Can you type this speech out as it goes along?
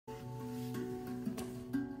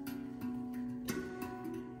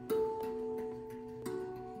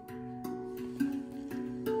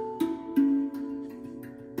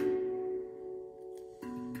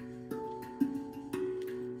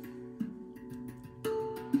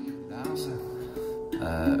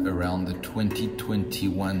vineyards around the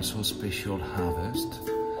 2021 so special harvest.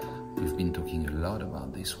 We've been talking a lot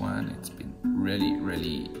about this one. It's been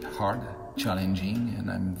really hard, challenging, and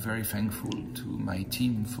I'm very thankful to my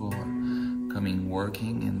team for coming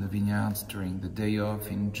working in the vineyards during the day off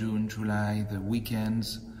in June, July, the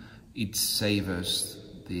weekends. It saves us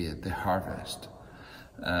the harvest.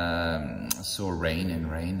 So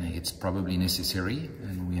rain, it's probably necessary,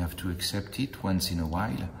 and we have to accept it once in a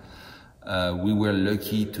while. We were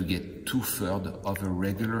lucky to get 2/3 of a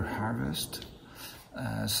regular harvest.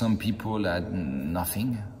 Some people had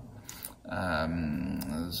nothing,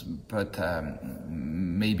 but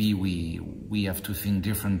maybe we have to think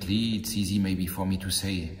differently. It's easy maybe for me to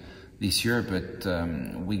say this year, but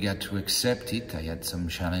we got to accept it. I had some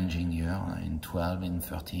challenging year in 12, in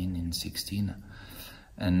 13, in 16.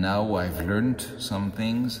 And now I've learned some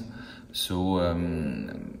things. So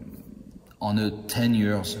on a 10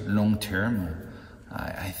 years long term,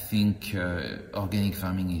 I think organic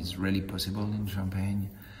farming is really possible in Champagne.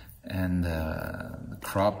 And the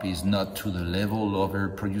crop is not to the level other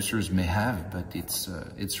producers may have, but it's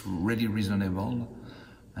really reasonable.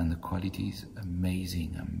 And the quality is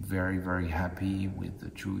amazing. I'm very happy with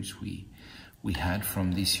the choice we had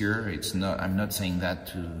from this year. It's not, I'm not saying that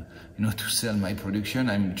to, to sell my production.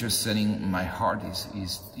 I'm just selling my heart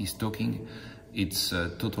is talking. It's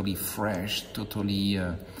totally fresh, totally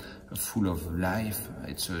full of life.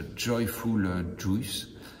 It's a joyful juice,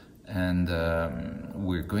 and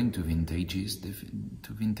we're going to vintage it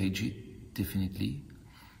definitely.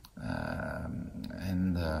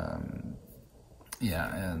 Yeah,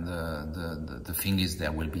 and the thing is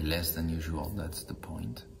there will be less than usual. That's the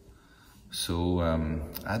point. So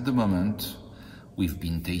at the moment, we've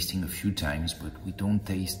been tasting a few times, but we don't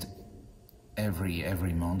taste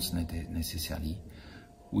every month necessarily.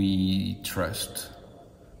 We trust,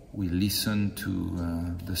 we listen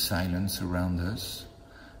to the silence around us.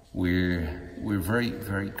 We're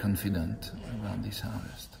very confident about this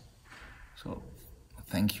harvest. So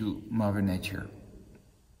thank you, Mother Nature.